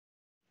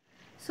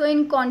So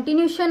in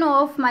continuation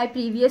of my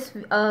previous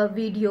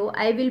video,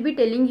 I will be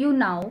telling you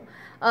now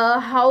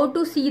how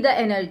to see the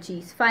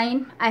energies.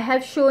 Fine, I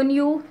have shown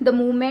you the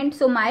movement.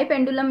 So my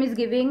pendulum is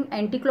giving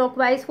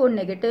anti-clockwise for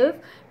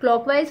negative,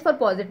 clockwise for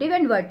positive,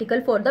 and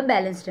vertical for the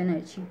balanced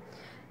energy.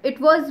 It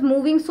was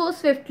moving so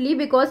swiftly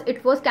because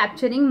it was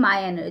capturing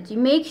my energy.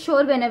 Make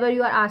sure whenever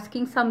you are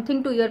asking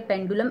something to your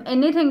pendulum,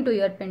 anything to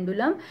your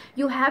pendulum,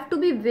 you have to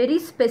be very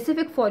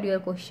specific for your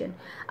question.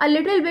 A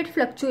little bit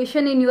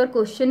fluctuation in your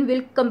question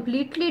will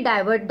completely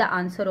divert the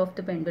answer of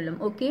the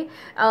pendulum. Okay,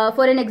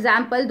 for an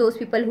example, those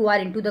people who are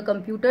into the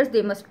computers,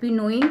 they must be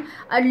knowing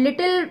a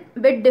little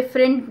bit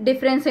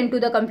difference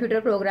into the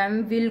computer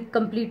program will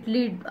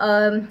completely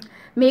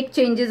make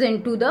changes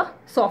into the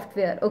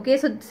software. Okay,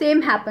 so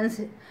same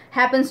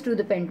happens to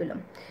the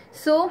pendulum.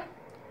 So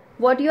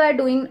what you are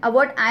doing,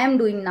 what I am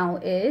doing now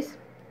is,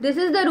 this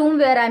is the room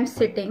where I am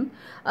sitting.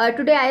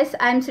 Today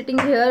I am sitting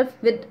here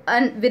with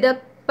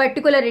a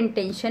particular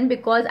intention,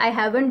 because I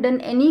haven't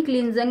done any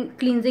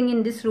cleansing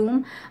in this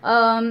room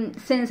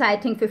since I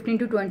think 15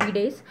 to 20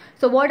 days.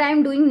 So what I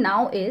am doing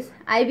now is,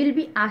 I will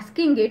be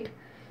asking it,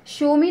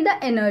 show me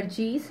the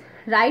energies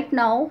right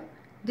now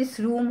this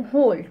room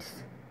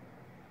holds.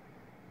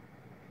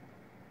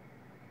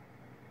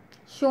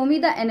 Show me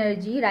the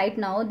energy right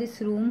now this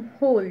room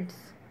holds.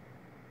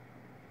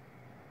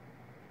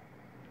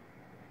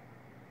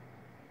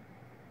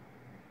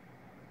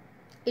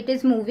 It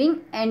is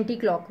moving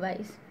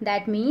anti-clockwise.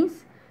 That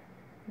means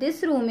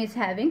this room is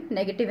having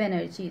negative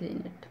energies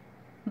in it.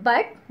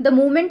 But the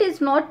movement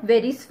is not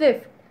very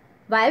swift.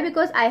 Why?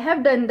 Because I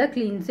have done the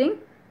cleansing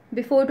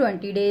before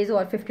 20 days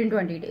or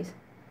 15-20 days.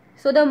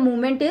 So the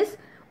movement is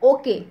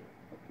okay.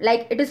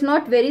 Like, it is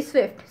not very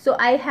swift. So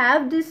I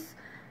have this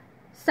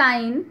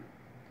sign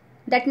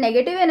that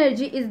negative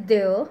energy is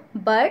there,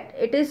 but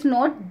it is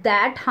not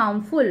that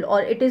harmful,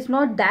 or it is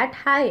not that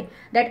high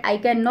that I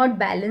cannot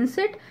balance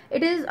it.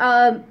 It is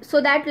so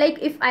that, like,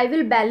 if I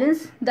will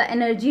balance the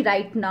energy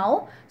right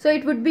now, so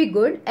it would be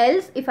good.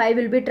 Else if I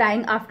will be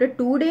trying after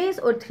 2 days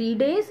or 3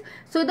 days,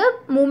 so the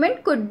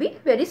movement could be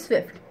very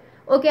swift.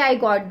 Okay, I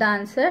got the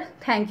answer.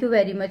 Thank you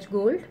very much,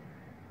 Gold.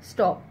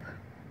 Stop.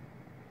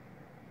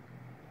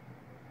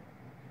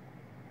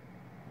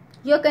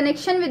 Your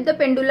connection with the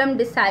pendulum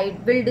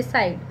will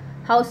decide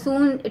how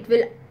soon it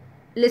will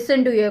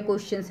listen to your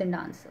questions and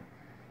answer.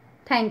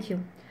 Thank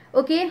you.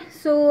 Okay,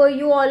 so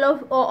you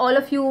all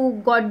of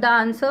you got the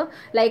answer,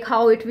 like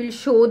how it will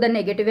show the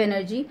negative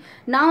energy.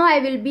 Now I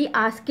will be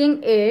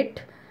asking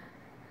it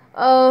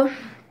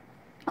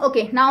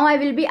okay, now I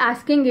will be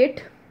asking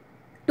it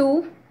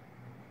to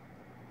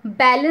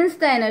balance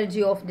the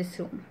energy of this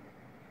room.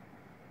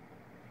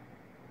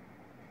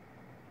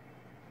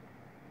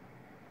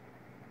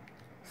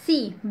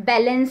 See,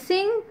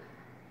 balancing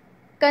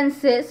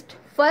consists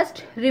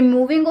first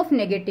removing of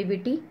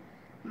negativity,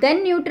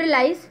 then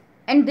neutralize,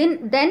 and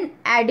then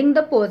adding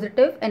the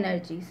positive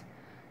energies.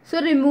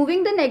 So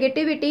removing the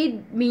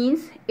negativity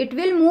means it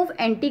will move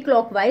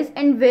anti-clockwise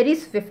and very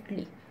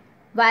swiftly.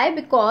 Why?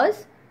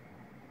 Because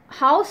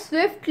how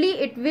swiftly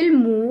it will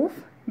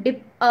move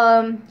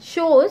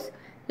shows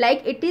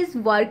like it is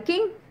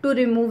working to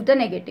remove the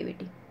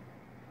negativity.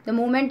 The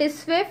movement is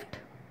swift.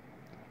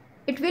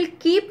 It will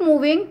keep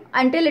moving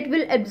until it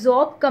will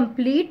absorb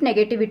complete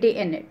negativity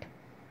in it.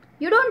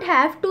 You don't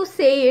have to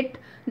say it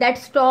that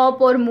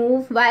stop or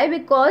move. Why?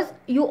 Because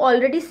you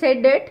already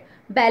said that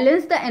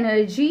balance the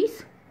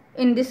energies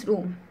in this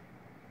room.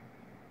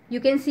 You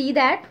can see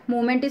that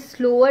movement is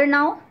slower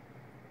now.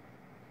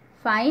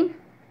 Fine.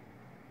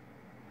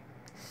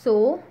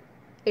 So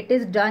it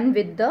is done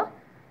with the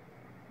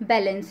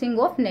balancing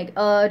of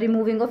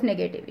removing of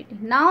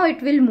negativity. Now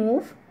it will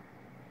move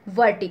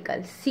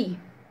vertical. See,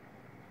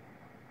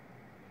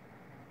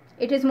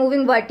 it is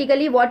moving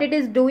vertically. What it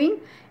is doing,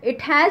 it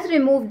has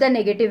removed the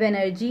negative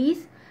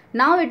energies.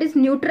 Now it is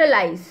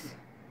neutralized.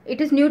 It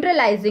is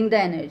neutralizing the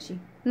energy.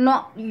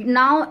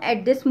 Now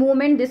at this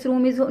moment, this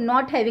room is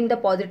not having the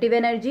positive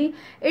energy.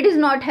 It is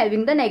not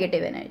having the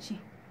negative energy.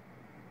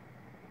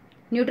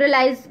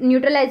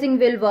 Neutralizing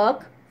will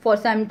work for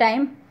some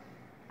time,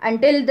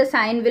 until the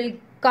sign will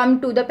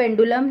come to the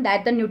pendulum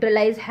that the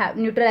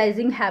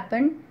neutralizing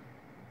happened.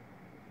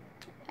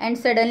 And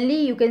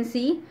suddenly you can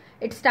see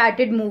it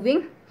started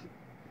moving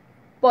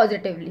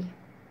positively,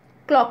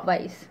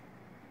 clockwise.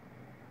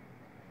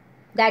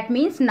 That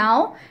means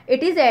now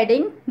it is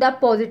adding the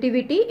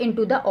positivity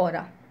into the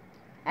aura,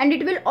 and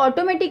it will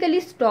automatically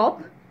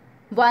stop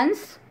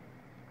once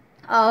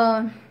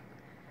the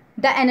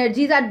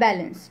energies are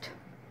balanced.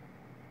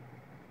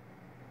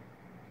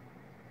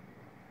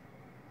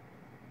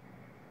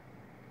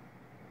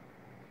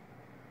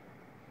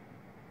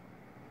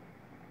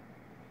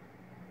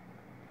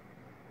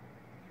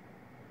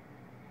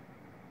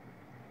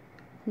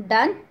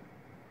 Done?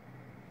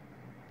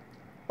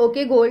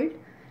 Okay, Gold.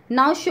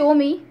 Now show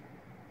me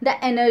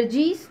the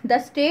energies, the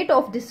state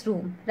of this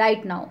room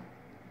right now.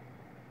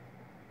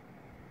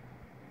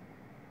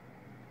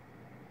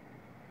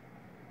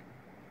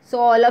 So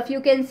all of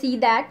you can see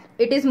that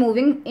it is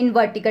moving in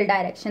vertical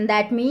direction.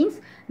 That means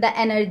the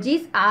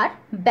energies are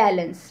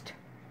balanced.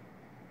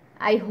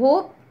 I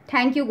hope.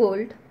 Thank you,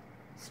 Gold.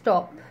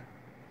 Stop.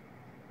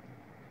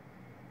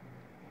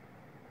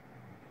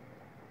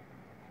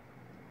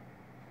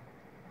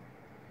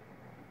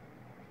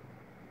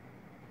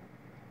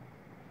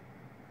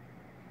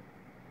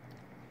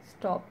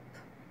 Stop.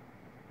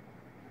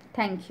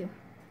 Thank you.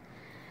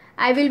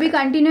 I will be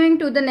continuing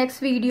to the next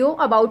video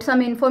about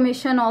some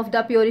information of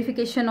the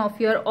purification of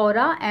your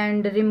aura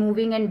and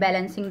removing and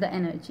balancing the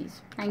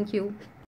energies. Thank you.